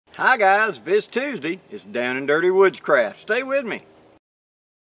Hi guys, if it's Tuesday, it's Down and Dirty Woodscraft. Stay with me.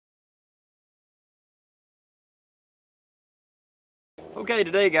 Okay,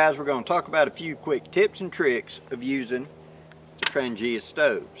 today guys, we're going to talk about a few quick tips and tricks of using the Trangia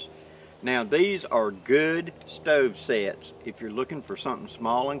stoves. Now these are good stove sets if you're looking for something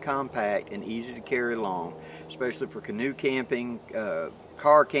small and compact and easy to carry along, especially for canoe camping,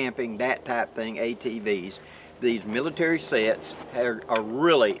 car camping, that type thing, ATVs. These military sets are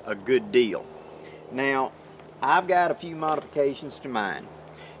really a good deal. Now, I've got a few modifications to mine,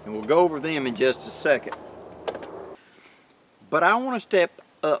 and we'll go over them in just a second. But I want to step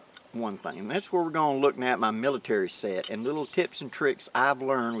up one thing, and that's where we're going to look at my military set and little tips and tricks I've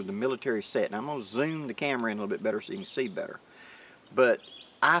learned with the military set. And I'm going to zoom the camera in a little bit better so you can see better. But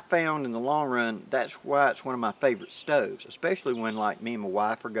I found in the long run, that's why it's one of my favorite stoves, especially when like me and my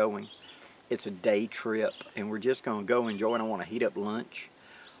wife are going. It's a day trip and we're just going to go enjoy and I want to heat up lunch.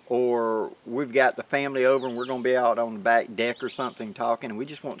 Or we've got the family over and we're going to be out on the back deck or something talking and we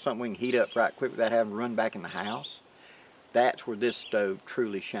just want something we can heat up right quick without having to run back in the house. That's where this stove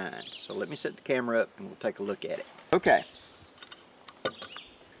truly shines. So let me set the camera up and we'll take a look at it. Okay.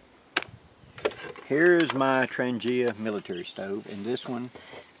 Here is my Trangia military stove, and this one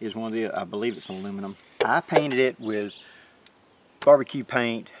is one of the, I believe it's aluminum. I painted it with barbecue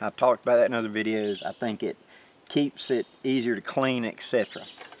paint. I've talked about that in other videos. I think it keeps it easier to clean, etc.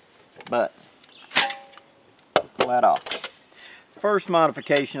 But pull that off. First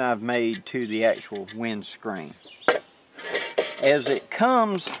modification I've made to the actual windscreen. As it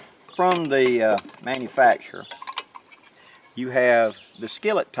comes from the manufacturer, you have the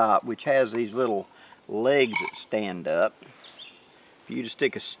skillet top, which has these little legs that stand up for you to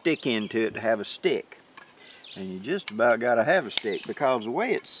stick a stick into it to have a stick. And you just about got to have a stick because the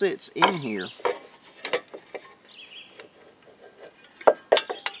way it sits in here,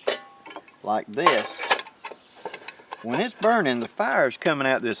 like this, when it's burning, the fire is coming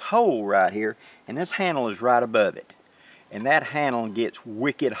out this hole right here, and this handle is right above it. And that handle gets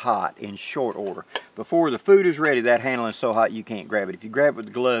wicked hot in short order. Before the food is ready, that handle is so hot you can't grab it. If you grab it with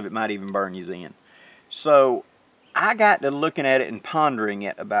the glove, it might even burn you then. So I got to looking at it and pondering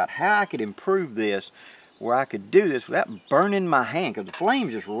it about how I could improve this where I could do this without burning my hand, because the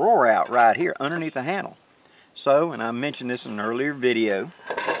flames just roar out right here underneath the handle. So, and I mentioned this in an earlier video,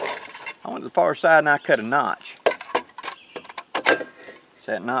 I went to the far side and I cut a notch. See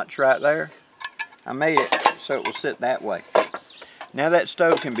that notch right there? I made it so it will sit that way. Now that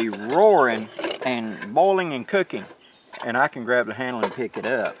stove can be roaring and boiling and cooking, and I can grab the handle and pick it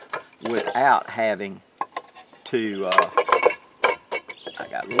up without having to, I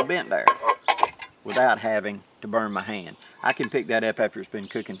got a little bent there, without having to burn my hand. I can pick that up after it's been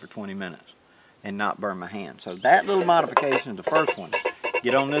cooking for 20 minutes and not burn my hand. So that little modification is the first one.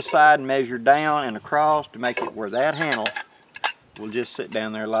 Get on this side and measure down and across to make it where that handle will just sit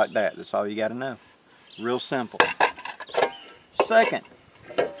down there like that. That's all you got to know. Real simple. Second,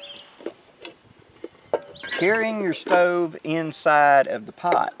 carrying your stove inside of the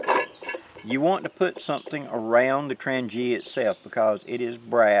pot. You want to put something around the Trangia itself because it is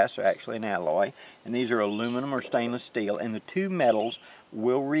brass, or actually an alloy, and these are aluminum or stainless steel, and the two metals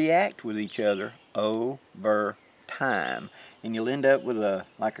will react with each other over time. And you'll end up with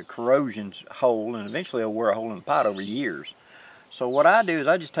like a corrosion hole, and eventually it'll wear a hole in the pot over years. So what I do is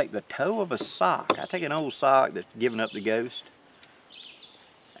I just take the toe of a sock. I take an old sock that's given up the ghost,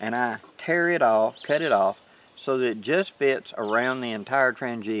 and I tear it off, cut it off, so that it just fits around the entire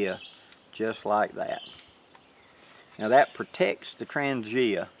Trangia, just like that. Now that protects the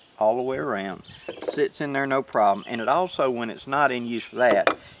Trangia all the way around. Sits in there no problem. And it also, when it's not in use for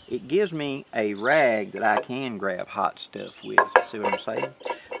that, it gives me a rag that I can grab hot stuff with. See what I'm saying?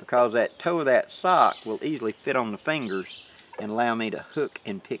 Because that toe of that sock will easily fit on the fingers and allow me to hook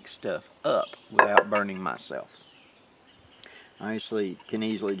and pick stuff up without burning myself. Obviously, can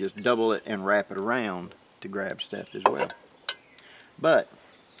easily just double it and wrap it around to grab stuff as well. But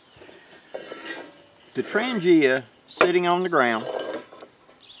the Trangia sitting on the ground,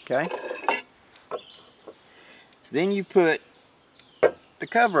 okay? Then you put the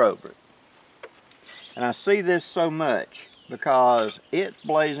cover over it. And I see this so much because it's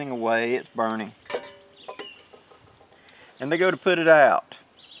blazing away, it's burning. And they go to put it out.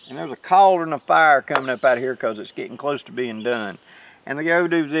 And there's a cauldron of fire coming up out of here because it's getting close to being done. And they go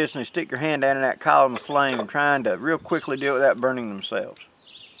do this and they stick their hand down in that cauldron of flame trying to real quickly do it without burning themselves.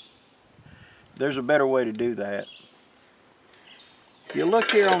 There's a better way to do that. If you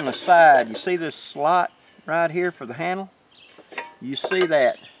look here on the side, you see this slot right here for the handle? You see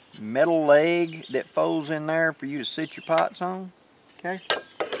that metal leg that folds in there for you to sit your pots on? Okay?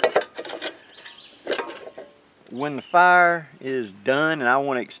 when the fire is done and I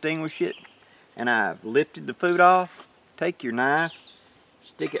want to extinguish it, and I've lifted the food off, take your knife,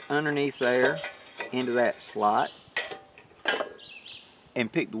 stick it underneath there into that slot,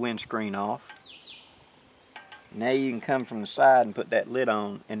 and pick the windscreen off. Now you can come from the side and put that lid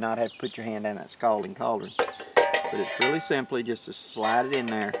on and not have to put your hand down that scalding cauldron. But it's really simply just to slide it in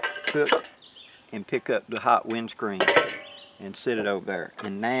there, cook, and pick up the hot windscreen and sit it over there.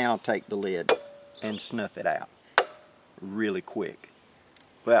 And now take the lid and snuff it out really quick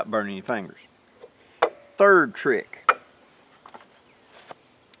without burning your fingers. Third trick.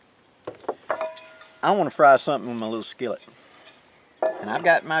 I want to fry something with my little skillet. And I've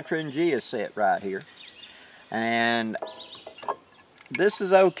got my Trangia set right here. And this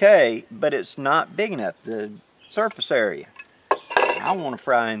is okay, but it's not big enough, the surface area. I want to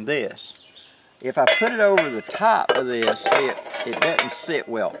fry in this. If I put it over the top of this, it doesn't sit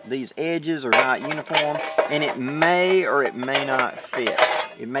well. These edges are not uniform, and it may or it may not fit.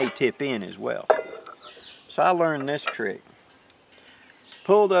 It may tip in as well. So I learned this trick.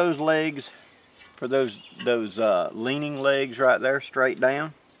 Pull those legs, for those leaning legs right there, straight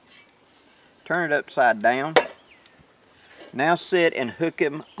down. Turn it upside down. Now sit and hook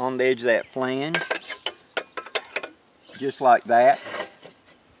them on the edge of that flange, just like that.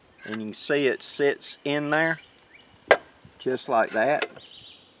 And you can see it sits in there, just like that.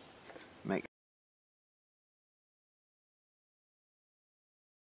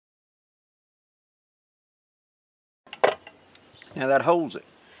 Now that holds it.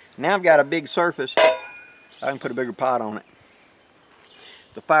 Now I've got a big surface. I can put a bigger pot on it.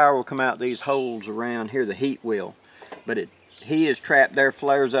 The fire will come out these holes around here, the heat will. But heat is trapped there,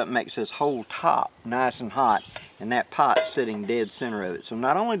 flares up, makes this whole top nice and hot. And that pot's sitting dead center of it. So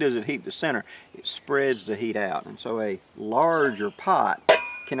not only does it heat the center, it spreads the heat out. And so a larger pot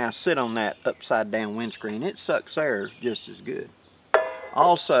can now sit on that upside down windscreen. It sucks air just as good.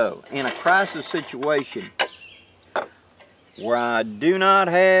 Also, in a crisis situation where I do not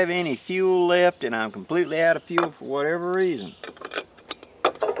have any fuel left and I'm completely out of fuel for whatever reason,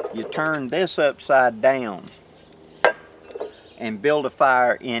 you turn this upside down and build a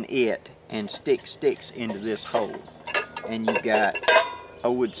fire in it and stick sticks into this hole, and you've got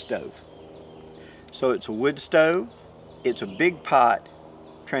a wood stove. So it's a wood stove, it's a big pot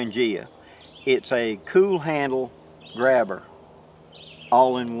Trangia, it's a cool handle grabber,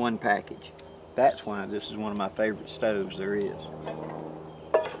 all in one package. That's why this is one of my favorite stoves there is.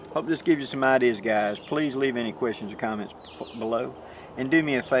 Hope this gives you some ideas, guys. Please leave any questions or comments below, and do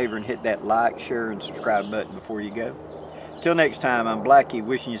me a favor and hit that like, share, and subscribe button before you go. Till next time, I'm Blackie,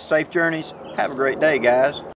 wishing you safe journeys. Have a great day, guys.